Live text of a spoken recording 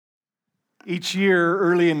Each year,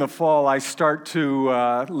 early in the fall, I start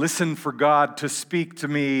to listen for God to speak to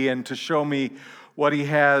me and to show me what He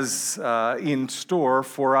has in store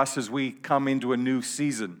for us as we come into a new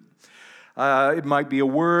season. It might be a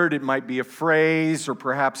word, it might be a phrase, or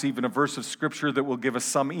perhaps even a verse of Scripture that will give us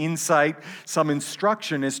some insight, some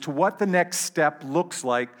instruction as to what the next step looks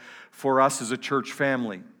like for us as a church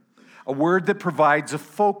family. A word that provides a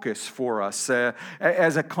focus for us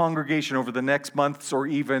as a congregation over the next months or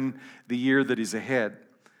even the year that is ahead.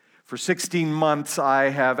 For 16 months, I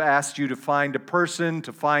have asked you to find a person,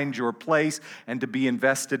 to find your place, and to be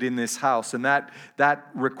invested in this house. And that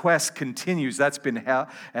request continues. That's been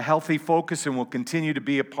a healthy focus and will continue to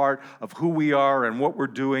be a part of who we are and what we're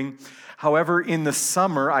doing. However, in the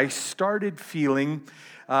summer, I started feeling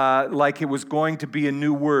like it was going to be a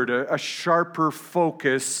new word, a sharper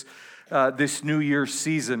focus this New Year's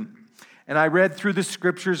season. And I read through the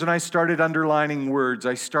Scriptures and I started underlining words.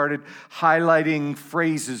 I started highlighting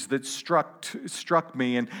phrases that struck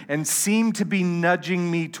me and seemed to be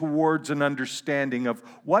nudging me towards an understanding of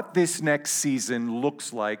what this next season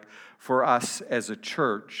looks like for us as a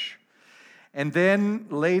church. And then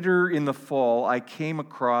later in the fall, I came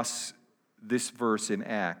across this verse in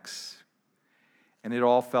Acts, and it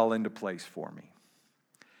all fell into place for me.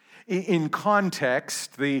 In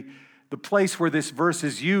context, the place where this verse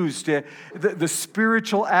is used, the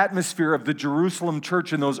spiritual atmosphere of the Jerusalem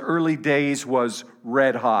church in those early days was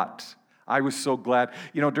red hot. I was so glad.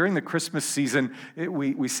 You know, during the Christmas season,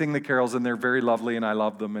 we sing the carols and they're very lovely and I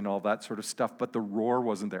love them and all that sort of stuff, but the roar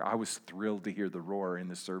wasn't there. I was thrilled to hear the roar in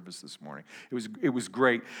the service this morning. It was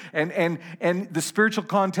great. And the spiritual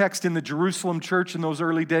context in the Jerusalem church in those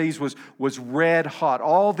early days was red hot.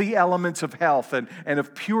 All the elements of health and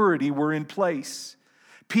of purity were in place.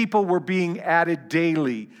 People were being added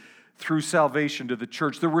daily through salvation to the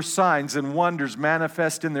church. There were signs and wonders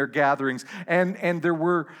manifest in their gatherings, and there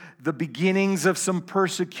were the beginnings of some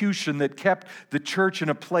persecution that kept the church in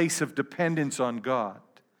a place of dependence on God.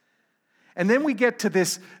 And then we get to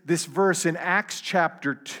this verse in Acts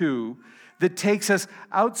chapter 2 that takes us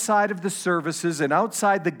outside of the services and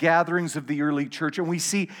outside the gatherings of the early church, and we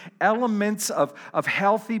see elements of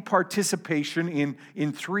healthy participation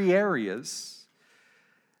in three areas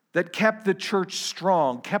that kept the church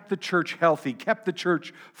strong, kept the church healthy, kept the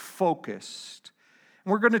church focused.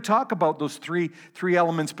 And we're going to talk about those three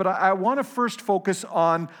elements, but I want to first focus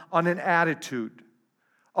on an attitude,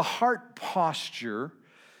 a heart posture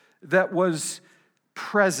that was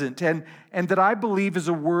present and that I believe is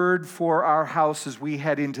a word for our house as we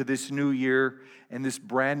head into this new year and this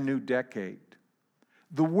brand new decade.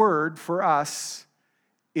 The word for us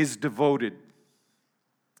is devoted.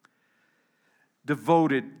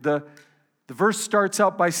 Devoted. The verse starts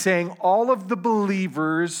out by saying, all of the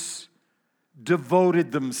believers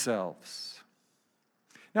devoted themselves.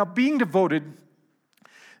 Now, being devoted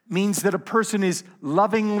means that a person is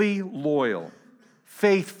lovingly loyal,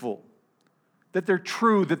 faithful, that they're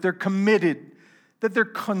true, that they're committed, that they're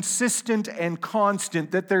consistent and constant,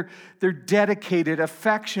 that they're dedicated,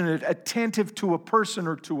 affectionate, attentive to a person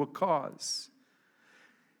or to a cause.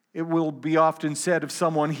 It will be often said of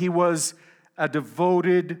someone, he was a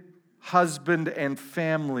devoted husband and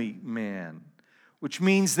family man, which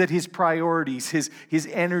means that his priorities, his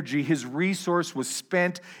energy, his resource was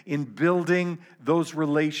spent in building those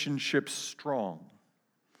relationships strong.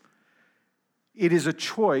 It is a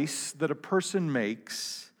choice that a person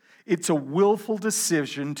makes. It's a willful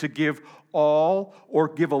decision to give all or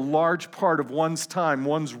give a large part of one's time,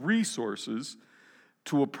 one's resources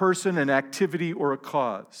to a person, an activity, or a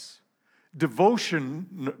cause.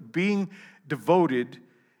 Devotion, being devoted,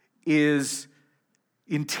 is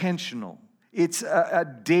intentional. It's a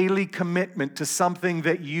daily commitment to something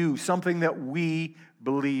that we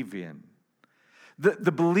believe in.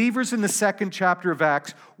 The believers in the second chapter of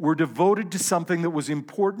Acts were devoted to something that was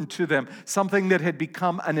important to them, something that had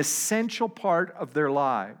become an essential part of their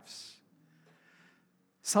lives,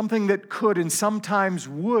 something that could and sometimes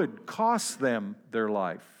would cost them their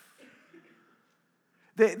life.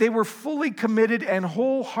 They were fully committed and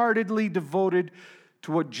wholeheartedly devoted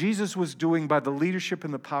to what Jesus was doing by the leadership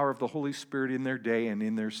and the power of the Holy Spirit in their day and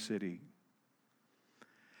in their city.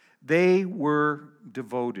 They were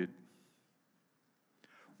devoted.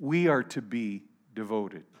 We are to be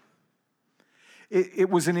devoted. It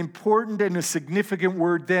was an important and a significant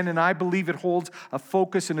word then, and I believe it holds a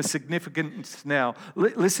focus and a significance now.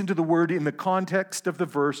 Listen to the word in the context of the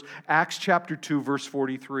verse, Acts chapter 2, verse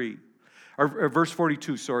 43. Or verse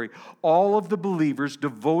 42, sorry. All of the believers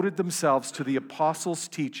devoted themselves to the apostles'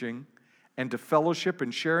 teaching and to fellowship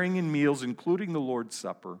and sharing in meals, including the Lord's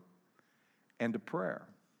Supper, and to prayer.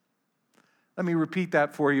 Let me repeat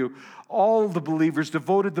that for you. All the believers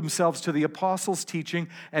devoted themselves to the apostles' teaching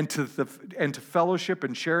and to fellowship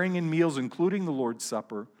and sharing in meals, including the Lord's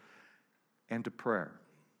Supper, and to prayer.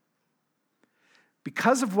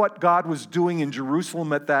 Because of what God was doing in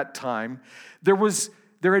Jerusalem at that time, there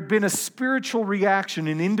had been a spiritual reaction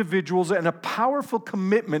in individuals and a powerful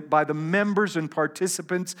commitment by the members and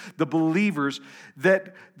participants, the believers,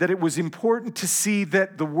 that it was important to see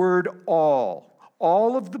that the word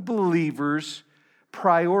all of the believers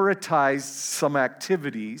prioritized some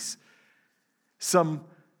activities, some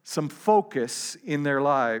focus in their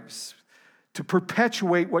lives to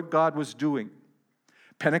perpetuate what God was doing.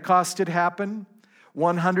 Pentecost had happened.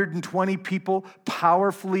 120 people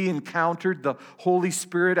powerfully encountered the Holy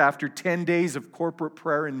Spirit after 10 days of corporate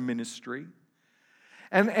prayer and ministry.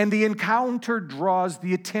 And the encounter draws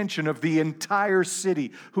the attention of the entire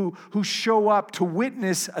city who show up to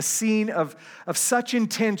witness a scene of such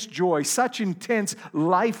intense joy, such intense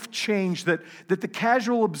life change that the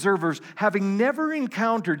casual observers, having never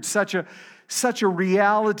encountered such a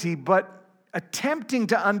reality, but attempting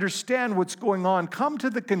to understand what's going on, come to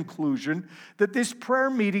the conclusion that this prayer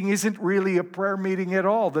meeting isn't really a prayer meeting at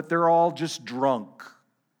all, that they're all just drunk.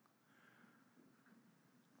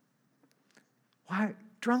 Why?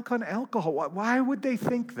 Drunk on alcohol. Why would they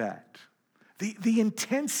think that? The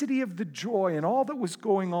intensity of the joy and all that was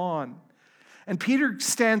going on. And Peter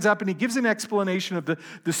stands up and he gives an explanation of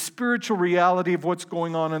the spiritual reality of what's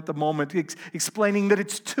going on at the moment, explaining that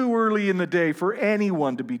it's too early in the day for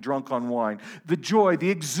anyone to be drunk on wine. The joy,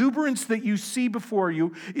 the exuberance that you see before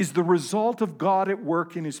you is the result of God at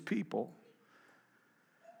work in his people.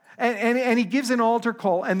 And he gives an altar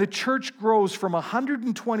call, and the church grows from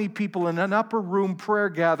 120 people in an upper room prayer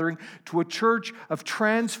gathering to a church of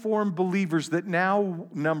transformed believers that now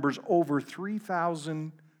numbers over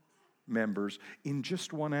 3,000 members in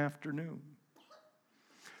just one afternoon.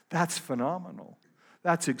 That's phenomenal.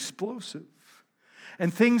 That's explosive.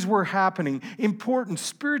 And things were happening. Important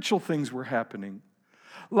spiritual things were happening.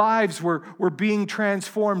 Lives were being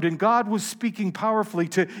transformed, and God was speaking powerfully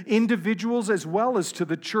to individuals as well as to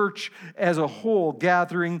the church as a whole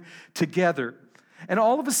gathering together. And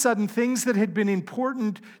all of a sudden, things that had been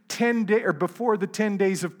important before the 10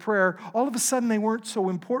 days of prayer, all of a sudden they weren't so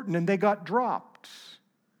important and they got dropped.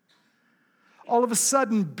 All of a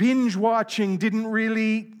sudden, binge watching didn't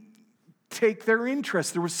really take their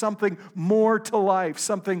interest. There was something more to life,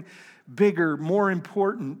 something bigger, more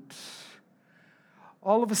important.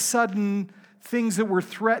 All of a sudden, things that were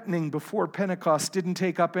threatening before Pentecost didn't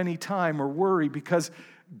take up any time or worry because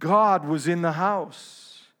God was in the house.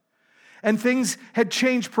 And things had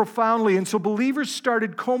changed profoundly. And so believers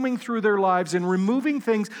started combing through their lives and removing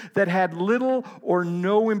things that had little or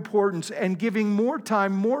no importance and giving more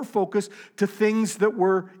time, more focus to things that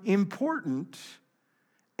were important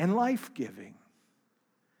and life-giving.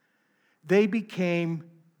 They became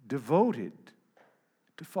devoted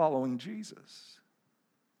to following Jesus.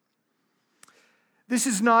 This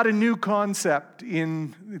is not a new concept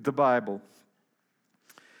in the Bible.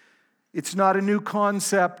 It's not a new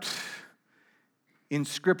concept in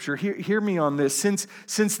Scripture. Hear me on this.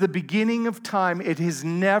 Since the beginning of time, it has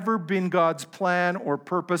never been God's plan or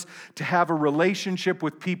purpose to have a relationship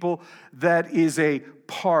with people that is a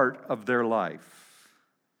part of their life.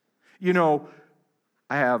 You know,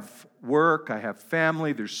 I have work, I have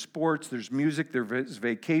family, there's sports, there's music, there's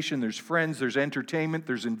vacation, there's friends, there's entertainment,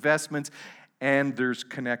 there's investments, and there's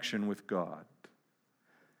connection with God.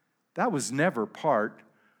 That was never part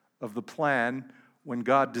of the plan when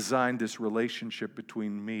God designed this relationship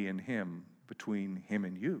between me and him, between him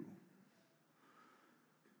and you.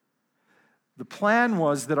 The plan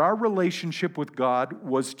was that our relationship with God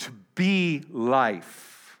was to be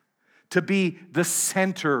life, to be the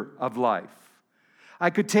center of life. I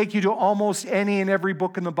could take you to almost any and every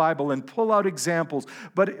book in the Bible and pull out examples,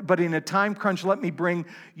 but in a time crunch, let me bring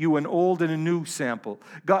you an old and a new sample.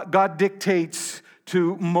 God dictates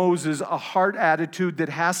to Moses a heart attitude that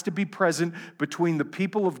has to be present between the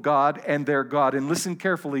people of God and their God. And listen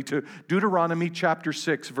carefully to Deuteronomy chapter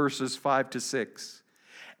 6, verses 5 to 6.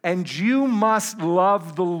 And you must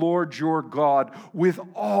love the Lord your God with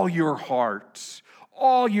all your heart,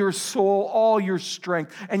 all your soul, all your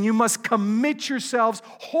strength. And you must commit yourselves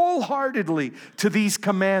wholeheartedly to these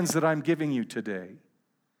commands that I'm giving you today.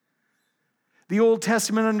 The Old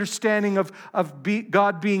Testament understanding of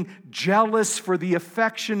God being jealous for the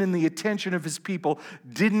affection and the attention of his people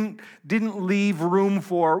didn't leave room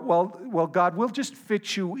for, well, God, we'll just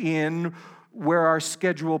fit you in where our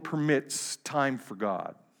schedule permits time for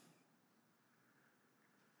God.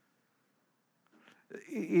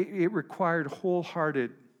 It required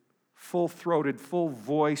wholehearted full-throated,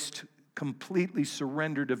 full-voiced, completely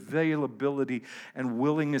surrendered availability and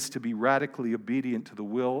willingness to be radically obedient to the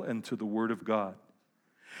will and to the Word of God.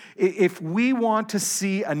 If we want to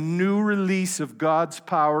see a new release of God's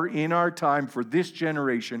power in our time for this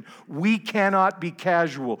generation, we cannot be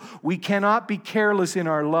casual. We cannot be careless in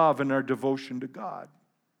our love and our devotion to God.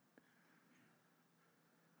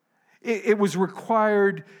 It was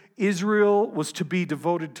required Israel was to be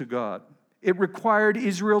devoted to God. It required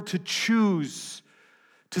Israel to choose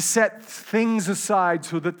to set things aside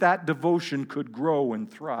so that that devotion could grow and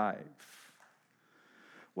thrive.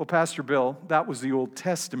 Well, Pastor Bill, that was the Old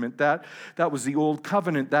Testament. That was the Old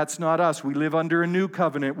Covenant. That's not us. We live under a new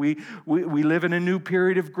covenant. We live in a new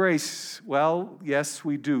period of grace. Well, yes,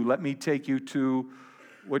 we do. Let me take you to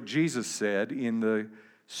what Jesus said in the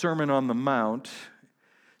Sermon on the Mount,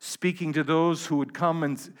 speaking to those who would come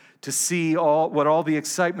and to see what all the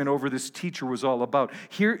excitement over this teacher was all about.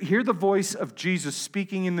 Hear the voice of Jesus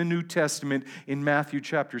speaking in the New Testament in Matthew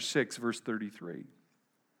chapter 6, verse 33.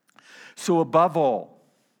 So above all,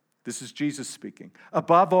 this is Jesus speaking,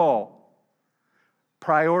 above all,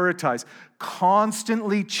 prioritize,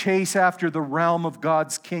 constantly chase after the realm of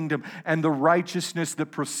God's kingdom and the righteousness that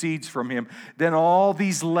proceeds from Him. Then all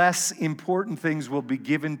these less important things will be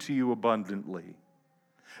given to you abundantly.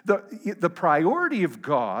 The priority of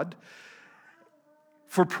God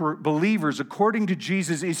for believers, according to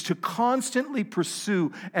Jesus, is to constantly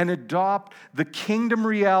pursue and adopt the kingdom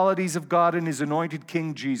realities of God and His anointed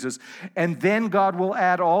King Jesus, and then God will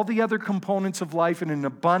add all the other components of life in an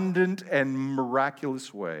abundant and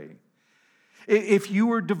miraculous way. If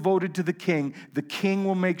you are devoted to the King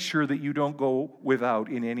will make sure that you don't go without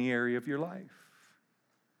in any area of your life.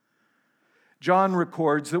 John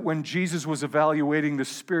records that when Jesus was evaluating the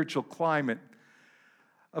spiritual climate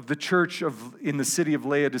of the church in the city of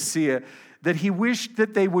Laodicea, that he wished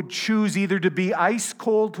that they would choose either to be ice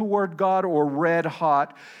cold toward God or red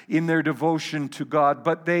hot in their devotion to God.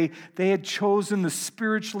 But they had chosen the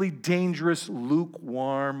spiritually dangerous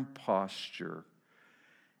lukewarm posture.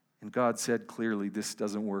 And God said clearly, this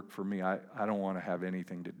doesn't work for me. I don't want to have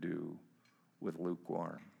anything to do with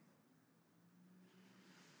lukewarm.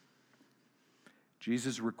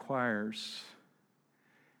 Jesus requires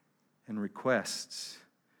and requests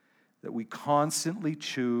that we constantly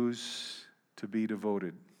choose to be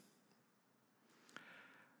devoted.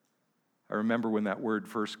 I remember when that word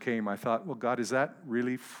first came, I thought, well, God, is that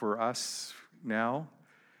really for us now?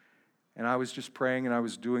 And I was just praying and I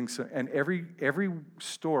was doing so, and every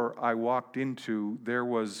store I walked into, there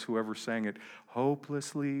was whoever sang it,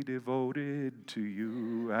 hopelessly devoted to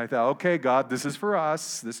you. I thought, okay, God, this is for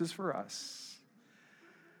us. This is for us.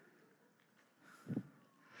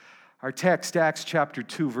 Our text, Acts chapter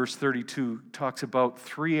 2, verse 32, talks about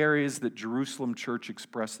three areas that Jerusalem church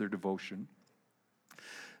expressed their devotion.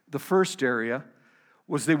 The first area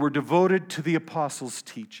was they were devoted to the apostles'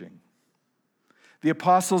 teaching. The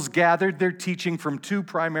apostles gathered their teaching from two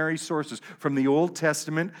primary sources, from the Old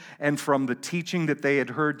Testament and from the teaching that they had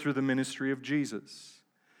heard through the ministry of Jesus.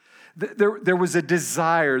 There was a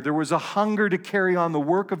desire, there was a hunger to carry on the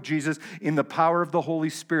work of Jesus in the power of the Holy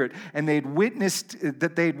Spirit. And they had witnessed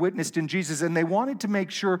in Jesus, and they wanted to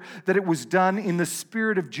make sure that it was done in the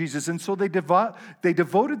Spirit of Jesus. And so they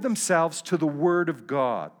devoted themselves to the Word of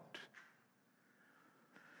God.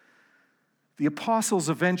 The apostles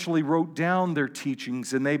eventually wrote down their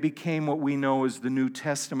teachings, and they became what we know as the New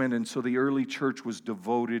Testament. And so the early church was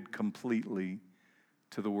devoted completely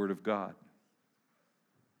to the Word of God.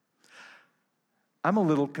 I'm a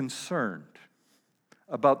little concerned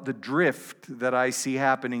about the drift that I see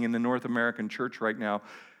happening in the North American church right now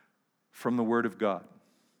from the Word of God.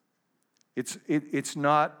 It's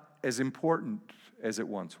not as important as it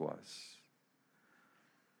once was.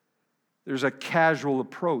 There's a casual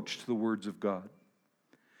approach to the words of God.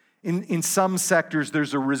 In some sectors,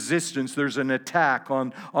 there's a resistance, there's an attack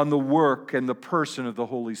on the work and the person of the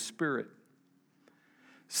Holy Spirit.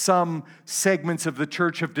 Some segments of the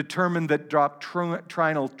church have determined that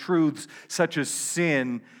doctrinal truths such as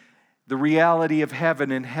sin, the reality of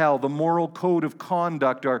heaven and hell, the moral code of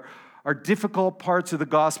conduct are difficult parts of the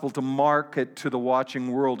gospel to market to the watching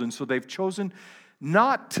world. And so they've chosen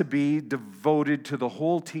not to be devoted to the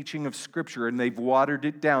whole teaching of Scripture, and they've watered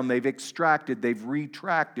it down. They've extracted, they've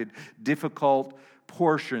retracted difficult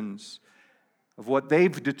portions of what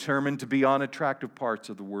they've determined to be unattractive parts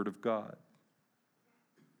of the Word of God.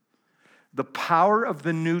 The power of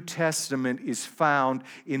the New Testament is found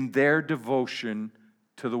in their devotion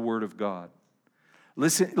to the Word of God.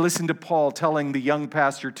 Listen to Paul telling the young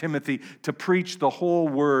pastor Timothy to preach the whole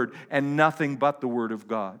Word and nothing but the Word of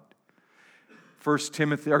God.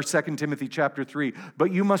 Timothy or 2 Timothy chapter 3.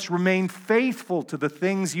 But you must remain faithful to the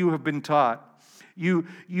things you have been taught. You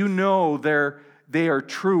know they are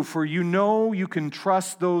true, for you know you can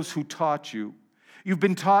trust those who taught you. You've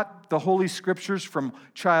been taught the Holy Scriptures from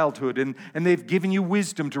childhood, and they've given you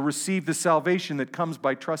wisdom to receive the salvation that comes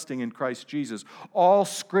by trusting in Christ Jesus. All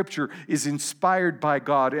Scripture is inspired by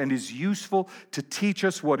God and is useful to teach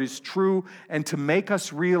us what is true and to make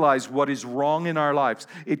us realize what is wrong in our lives.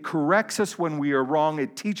 It corrects us when we are wrong.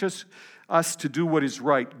 It teaches us to do what is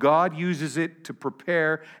right. God uses it to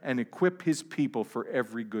prepare and equip His people for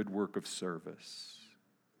every good work of service.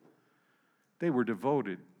 They were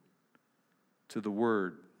devoted to the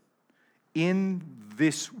Word. In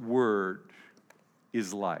this Word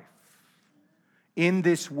is life. In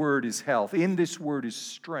this Word is health. In this Word is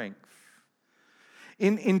strength.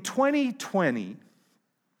 In 2020,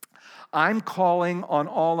 I'm calling on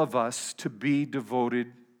all of us to be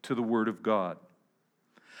devoted to the Word of God.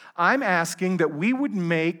 I'm asking that we would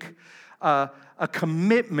make a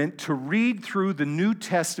commitment to read through the New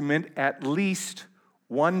Testament at least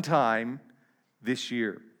one time this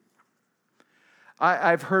year.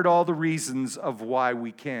 I've heard all the reasons of why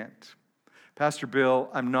we can't. Pastor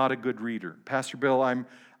Bill, I'm not a good reader. Pastor Bill, I'm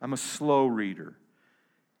a slow reader.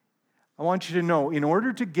 I want you to know, in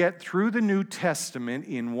order to get through the New Testament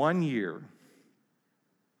in 1 year,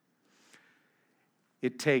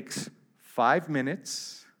 it takes 5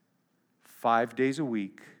 minutes, 5 days a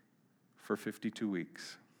week for 52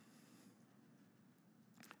 weeks.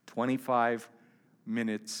 25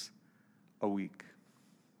 minutes a week.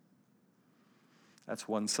 That's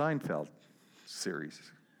one Seinfeld series.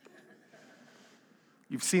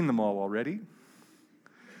 You've seen them all already.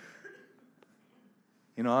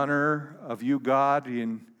 In honor of you, God,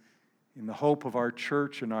 in the hope of our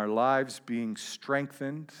church and our lives being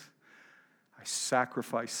strengthened, I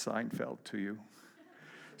sacrifice Seinfeld to you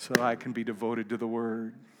so I can be devoted to the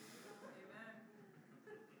Word.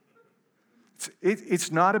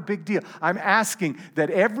 It's not a big deal. I'm asking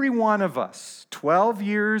that every one of us, 12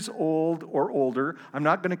 years old or older, I'm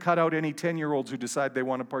not going to cut out any 10-year-olds who decide they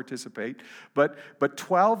want to participate, but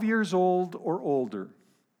 12 years old or older,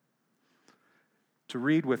 to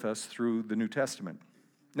read with us through the New Testament.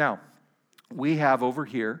 Now, we have over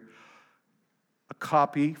here a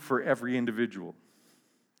copy for every individual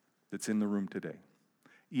that's in the room today.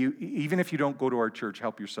 Even if you don't go to our church,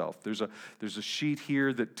 help yourself. There's a sheet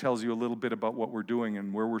here that tells you a little bit about what we're doing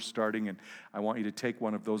and where we're starting, and I want you to take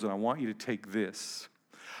one of those, and I want you to take this.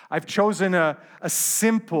 I've chosen a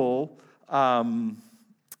simple,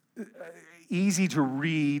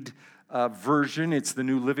 easy-to-read version. It's the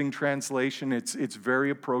New Living Translation. It's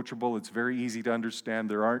very approachable. It's very easy to understand.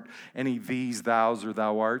 There aren't any these, thous, or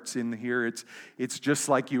thou arts in here. It's just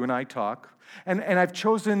like you and I talk. And I've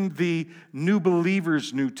chosen the New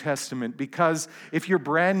Believer's New Testament because if you're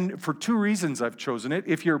for two reasons I've chosen it.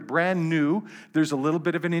 If you're brand new, there's a little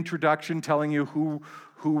bit of an introduction telling you who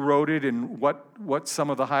wrote it and what some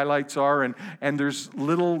of the highlights are, and there's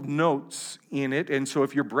little notes in it. And so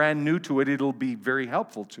if you're brand new to it, it'll be very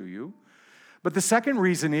helpful to you. But the second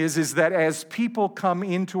reason is that as people come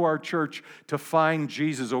into our church to find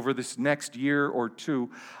Jesus over this next year or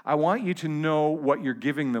two, I want you to know what you're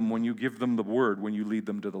giving them when you give them the Word, when you lead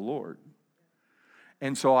them to the Lord.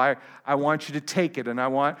 And so I want you to take it, and I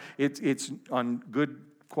want it's on good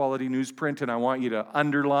quality newsprint, and I want you to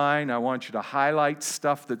underline, I want you to highlight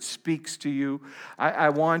stuff that speaks to you. I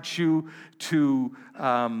want you to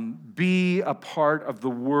be a part of the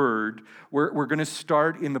Word. We're going to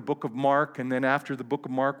start in the book of Mark, and then after the book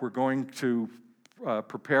of Mark, we're going to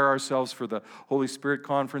prepare ourselves for the Holy Spirit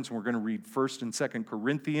Conference, and we're going to read 1st and 2nd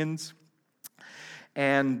Corinthians.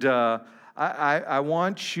 And I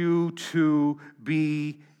want you to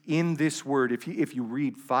be in this Word. If you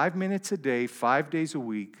read 5 minutes a day, 5 days a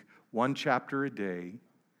week, 1 chapter a day,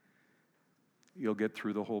 you'll get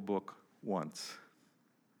through the whole book once.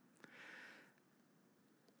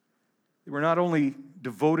 They were not only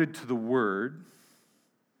devoted to the Word,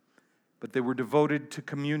 but they were devoted to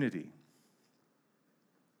community.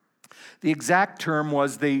 The exact term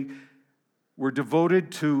was they were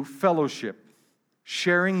devoted to fellowship,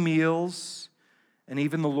 sharing meals, and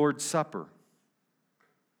even the Lord's Supper.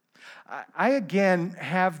 I again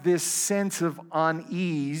have this sense of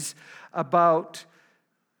unease about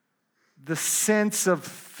the sense of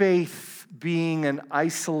faith being an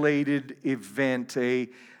isolated event, an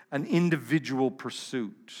individual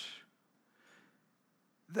pursuit.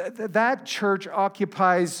 That church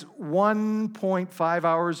occupies 1.5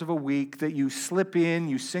 hours of a week that you slip in,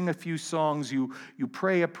 you sing a few songs, you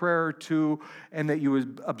pray a prayer or two, and that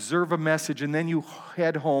you observe a message, and then you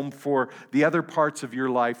head home for the other parts of your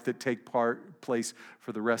life that take place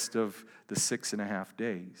for the rest of the 6.5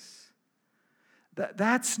 days.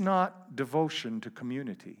 That's not devotion to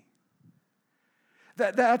community.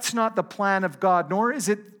 That's not the plan of God, nor is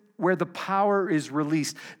it where the power is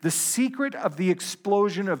released. The secret of the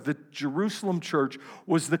explosion of the Jerusalem church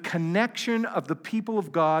was the connection of the people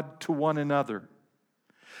of God to one another.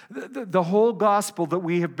 The whole gospel that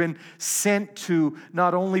we have been sent to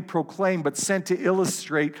not only proclaim, but sent to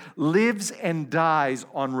illustrate, lives and dies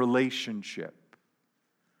on relationship.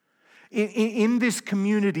 In this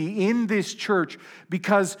community, in this church,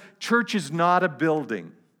 because church is not a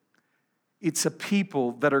building. It's a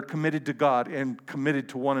people that are committed to God and committed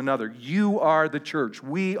to one another. You are the church.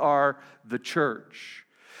 We are the church.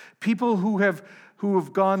 People who have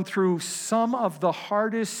gone through some of the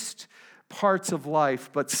hardest parts of life,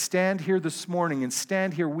 but stand here this morning and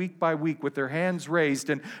stand here week by week with their hands raised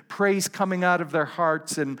and praise coming out of their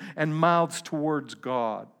hearts and mouths towards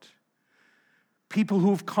God. People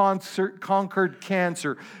who've conquered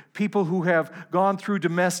cancer, people who have gone through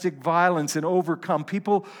domestic violence and overcome,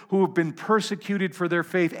 people who have been persecuted for their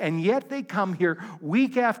faith, and yet they come here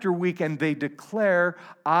week after week and they declare,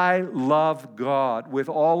 I love God with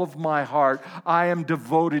all of my heart. I am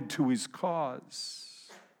devoted to His cause.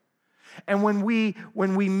 And when we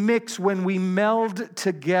mix, when we meld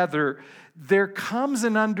together, there comes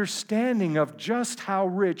an understanding of just how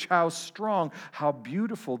rich, how strong, how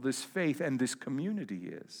beautiful this faith and this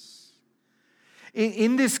community is.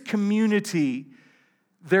 In this community,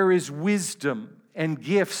 there is wisdom and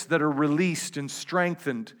gifts that are released and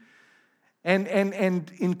strengthened and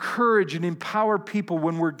encourage and empower people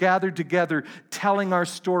when we're gathered together, telling our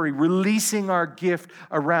story, releasing our gift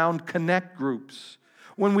around connect groups.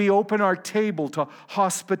 When we open our table to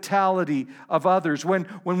hospitality of others, when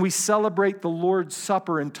we celebrate the Lord's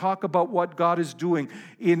Supper and talk about what God is doing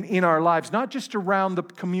in our lives, not just around the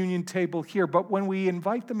communion table here, but when we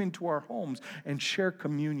invite them into our homes and share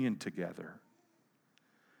communion together.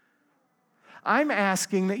 I'm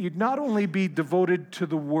asking that you'd not only be devoted to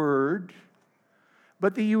the Word,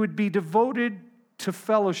 but that you would be devoted to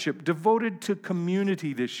fellowship, devoted to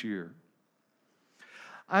community this year.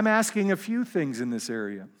 I'm asking a few things in this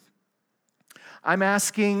area. I'm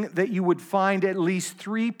asking that you would find at least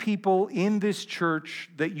 3 people in this church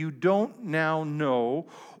that you don't now know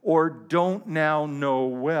or don't now know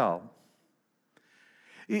well.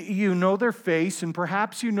 You know their face and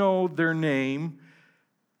perhaps you know their name,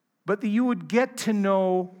 but that you would get to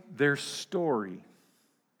know their story.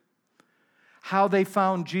 How they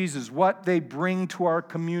found Jesus, what they bring to our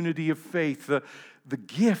community of faith, the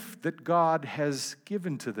gift that God has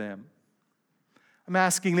given to them. I'm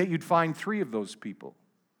asking that you'd find 3 of those people.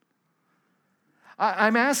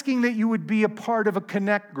 I'm asking that you would be a part of a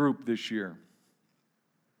connect group this year.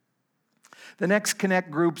 The next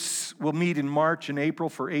connect groups will meet in March and April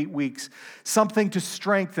for 8 weeks. Something to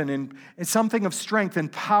strengthen and something of strength and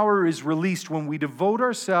power is released when we devote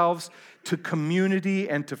ourselves to community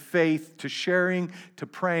and to faith, to sharing, to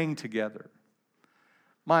praying together.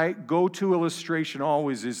 My go-to illustration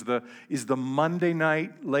always is the Monday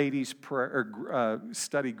night ladies prayer,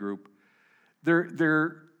 study group.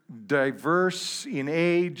 They're diverse in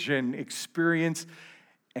age and experience,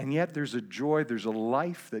 and yet there's a joy, there's a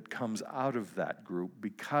life that comes out of that group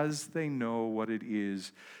because they know what it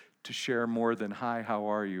is to share more than, hi, how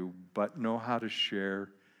are you, but know how to share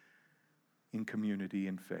in community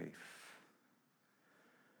and faith.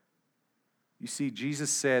 You see,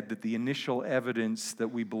 Jesus said that the initial evidence that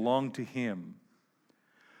we belong to Him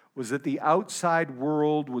was that the outside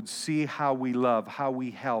world would see how we love, how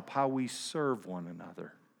we help, how we serve one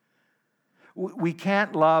another. We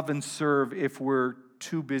can't love and serve if we're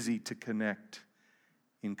too busy to connect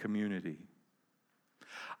in community.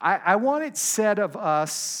 I want it said of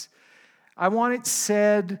us, I want it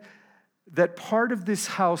said that part of this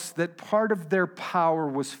house, that part of their power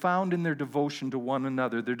was found in their devotion to one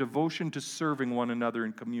another, their devotion to serving one another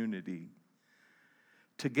in community.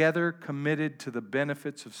 Together, committed to the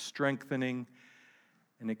benefits of strengthening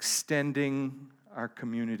and extending our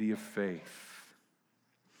community of faith.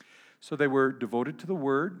 So they were devoted to the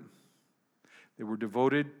Word, they were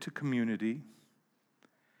devoted to community,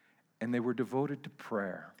 and they were devoted to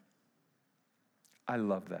prayer. I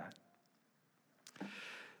love that.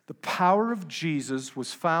 The power of Jesus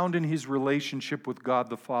was found in His relationship with God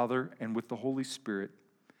the Father and with the Holy Spirit,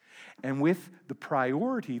 and with the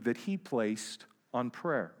priority that He placed on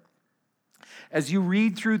prayer. As you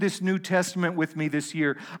read through this New Testament with me this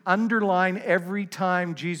year, underline every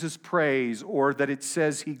time Jesus prays or that it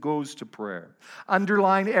says he goes to prayer.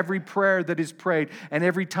 Underline every prayer that is prayed and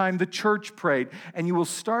every time the church prayed, and you will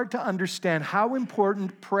start to understand how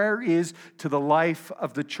important prayer is to the life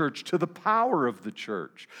of the church, to the power of the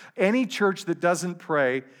church. Any church that doesn't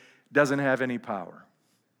pray doesn't have any power.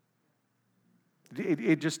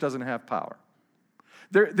 It just doesn't have power.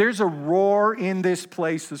 There's a roar in this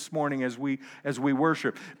place this morning as we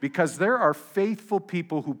worship, because there are faithful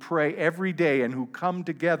people who pray every day and who come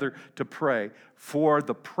together to pray for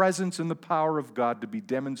the presence and the power of God to be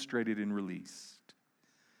demonstrated and released.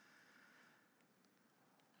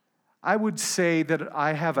 I would say that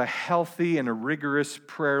I have a healthy and a rigorous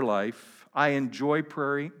prayer life. I enjoy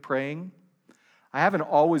praying. I haven't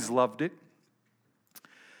always loved it,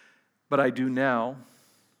 but I do now.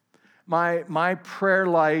 My prayer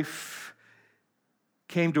life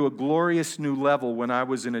came to a glorious new level when I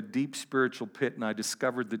was in a deep spiritual pit and I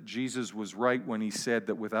discovered that Jesus was right when he said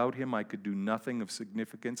that without him I could do nothing of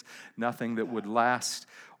significance, nothing that would last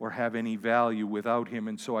or have any value without him.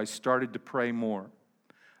 And so I started to pray more.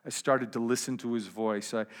 I started to listen to his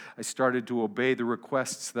voice. I started to obey the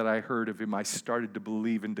requests that I heard of him. I started to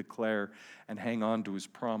believe and declare and hang on to his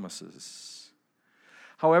promises.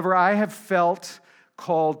 However, I have felt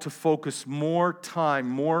called to focus more time,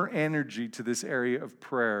 more energy to this area of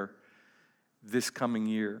prayer this coming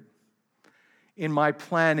year. In my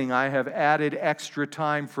planning, I have added extra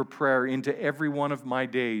time for prayer into every one of my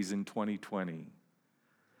days in 2020.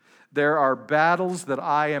 There are battles that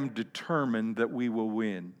I am determined that we will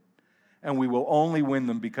win, and we will only win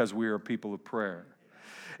them because we are a people of prayer.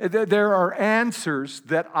 There are answers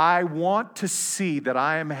that I want to see, that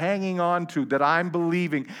I am hanging on to, that I'm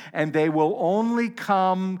believing, and they will only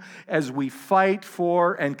come as we fight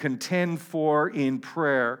for and contend for in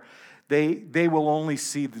prayer. They will only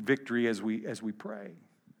see the victory as we pray.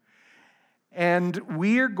 And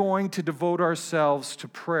we are going to devote ourselves to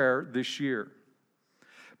prayer this year,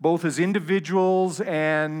 both as individuals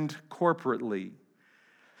and corporately.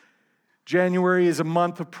 January is a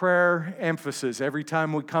month of prayer emphasis. Every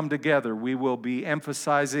time we come together, we will be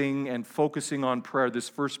emphasizing and focusing on prayer this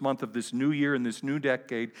first month of this new year and this new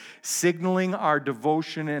decade, signaling our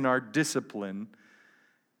devotion and our discipline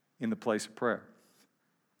in the place of prayer.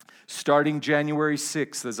 Starting January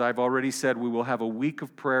 6th, as I've already said, we will have a week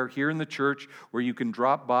of prayer here in the church where you can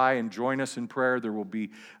drop by and join us in prayer. There will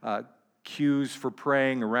be cues for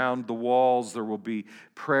praying around the walls. There will be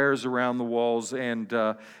prayers around the walls, and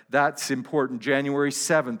that's important. January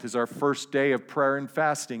 7th is our first day of prayer and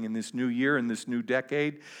fasting in this new year, in this new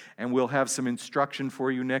decade, and we'll have some instruction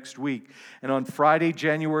for you next week. And on Friday,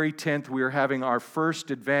 January 10th, we are having our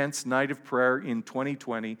first advanced night of prayer in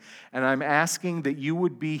 2020, and I'm asking that you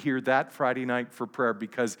would be here that Friday night for prayer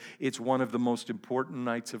because it's one of the most important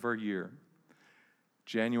nights of our year.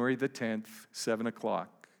 January the 10th, 7 o'clock.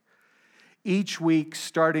 Each week,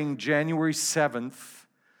 starting January 7th,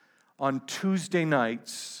 on Tuesday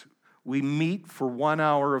nights, we meet for 1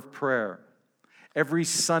 hour of prayer. Every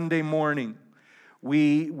Sunday morning,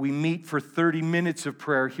 we meet for 30 minutes of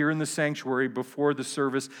prayer here in the sanctuary before the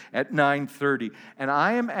service at 9:30. And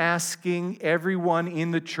I am asking everyone in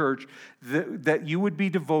the church that you would be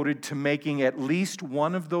devoted to making at least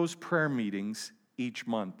one of those prayer meetings each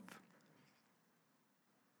month.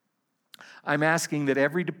 I'm asking that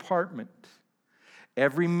every department,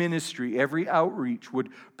 every ministry, every outreach would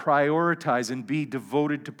prioritize and be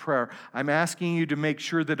devoted to prayer. I'm asking you to make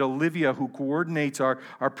sure that Olivia, who coordinates our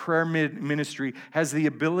prayer ministry, has the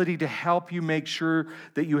ability to help you make sure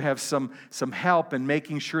that you have some help in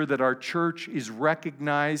making sure that our church is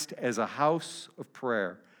recognized as a house of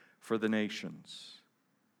prayer for the nations.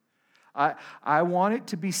 I want it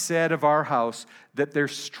to be said of our house that their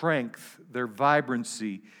strength, their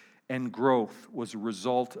vibrancy, and growth was a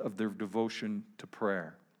result of their devotion to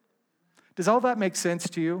prayer. Does all that make sense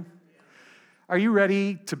to you? Are you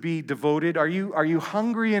ready to be devoted? Are you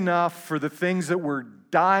hungry enough for the things that we're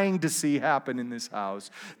dying to see happen in this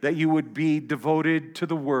house, that you would be devoted to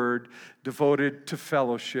the Word, devoted to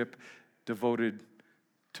fellowship, devoted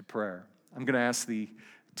to prayer? I'm going to ask the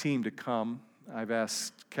team to come. I've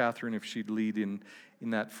asked Catherine if she'd lead in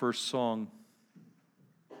that first song.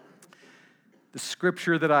 The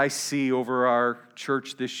scripture that I see over our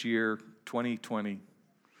church this year, 2020,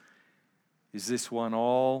 is this one: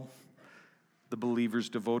 all the believers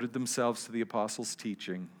devoted themselves to the apostles'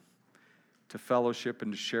 teaching, to fellowship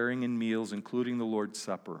and to sharing in meals, including the Lord's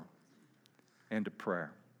Supper, and to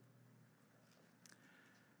prayer.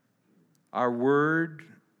 Our word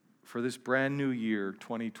for this brand new year,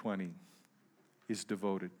 2020, is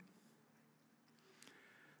devoted.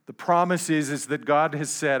 The promise is that God has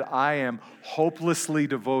said, I am hopelessly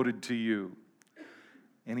devoted to you.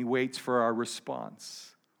 And he waits for our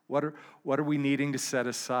response. What are we needing to set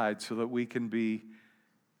aside so that we can be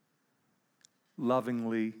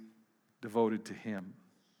lovingly devoted to him?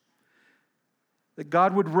 That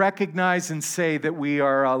God would recognize and say that we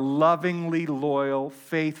are a lovingly loyal,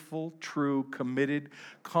 faithful, true, committed,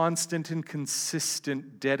 constant and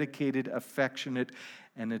consistent, dedicated, affectionate,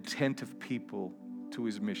 and attentive people to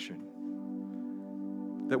his mission.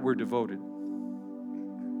 That we're devoted.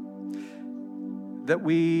 That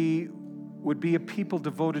we would be a people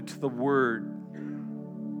devoted to the Word,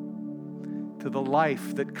 to the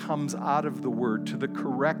life that comes out of the Word, to the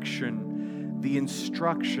correction, the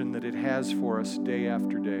instruction that it has for us day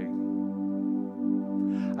after day.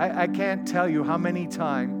 I can't tell you how many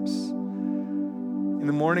times in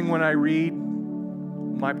the morning when I read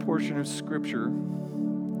my portion of Scripture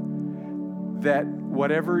that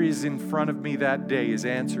whatever is in front of me that day is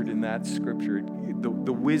answered in that Scripture.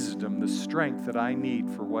 The wisdom, the strength that I need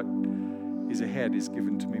for what is ahead is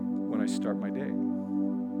given to me when I start my day.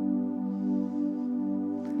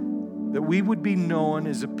 That we would be known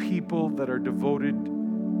as a people that are devoted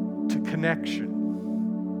to connection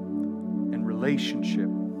and relationship.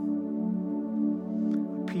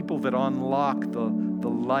 People that unlock the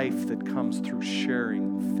life that comes through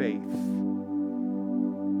sharing faith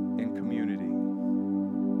and community.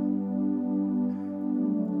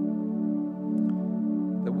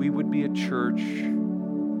 That we would be a church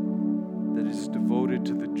that is devoted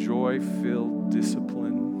to the joy-filled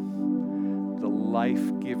discipline, the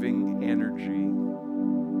life-giving energy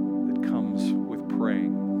that comes with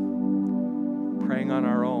praying. Praying on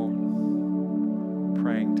our own,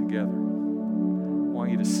 praying together. I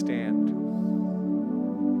want you to stand.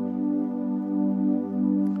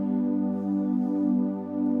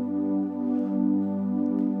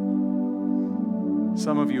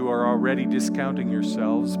 Some of you are already discounting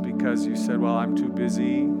yourselves because you said, well, I'm too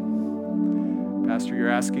busy. Pastor, you're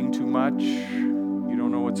asking too much. You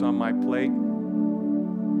don't know what's on my plate.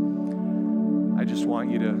 I just want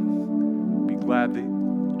you to be glad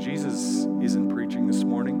that Jesus isn't preaching this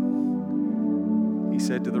morning. He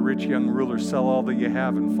said to the rich young ruler, sell all that you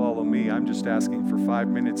have and follow me. I'm just asking for 5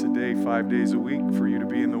 minutes a day, 5 days a week for you to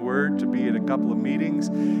be in the Word, to be at a couple of meetings,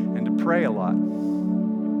 and to pray a lot.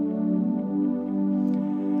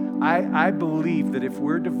 I believe that if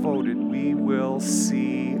we're devoted, we will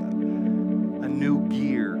see a new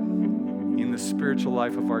gear in the spiritual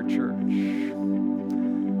life of our church.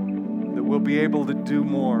 That we'll be able to do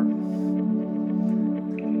more.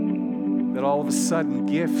 That all of a sudden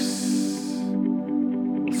gifts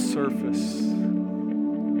will surface.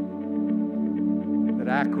 That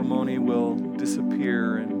acrimony will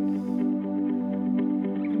disappear and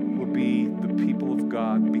we'll be the people of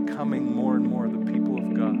God, becoming more and more the people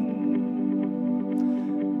of God.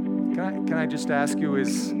 Can I just ask you,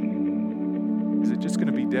 is it just going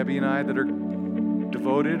to be Debbie and I that are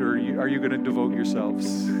devoted, or are you going to devote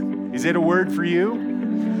yourselves? Is it a word for you?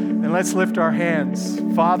 And let's lift our hands.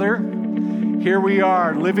 Father, here we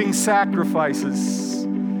are, living sacrifices,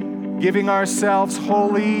 giving ourselves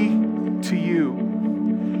wholly to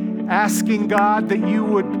you, asking God that you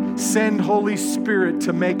would send Holy Spirit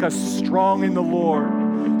to make us strong in the Lord,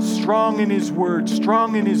 strong in His Word,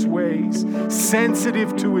 strong in His ways,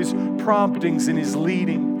 sensitive to His promptings and His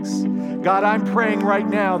leadings. God, I'm praying right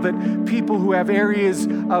now that people who have areas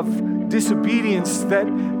of disobedience,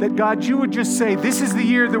 that God, you would just say, this is the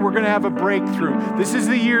year that we're going to have a breakthrough. This is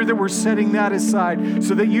the year that we're setting that aside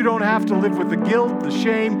so that you don't have to live with the guilt, the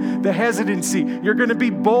shame, the hesitancy. You're going to be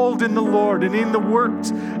bold in the Lord and in the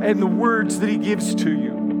works and the words that He gives to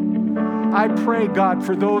you. I pray, God,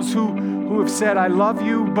 for those who have said, I love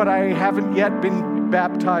you, but I haven't yet been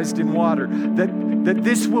baptized in water, that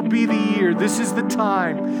this will be the year, this is the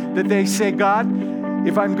time that they say, God,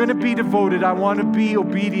 if I'm going to be devoted, I want to be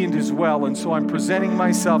obedient as well. And so I'm presenting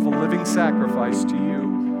myself a living sacrifice to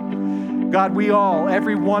you. God,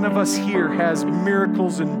 every one of us here has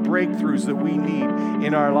miracles and breakthroughs that we need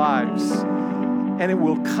in our lives. And it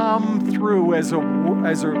will come through as a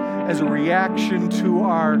reaction to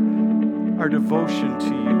our devotion to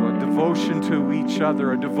you, a devotion to each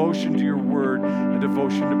other, a devotion to your word, a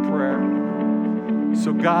devotion to prayer.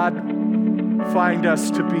 So God, find us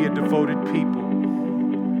to be a devoted people.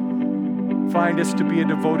 Find us to be a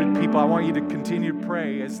devoted people. I want you to continue to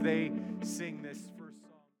pray as they sing this.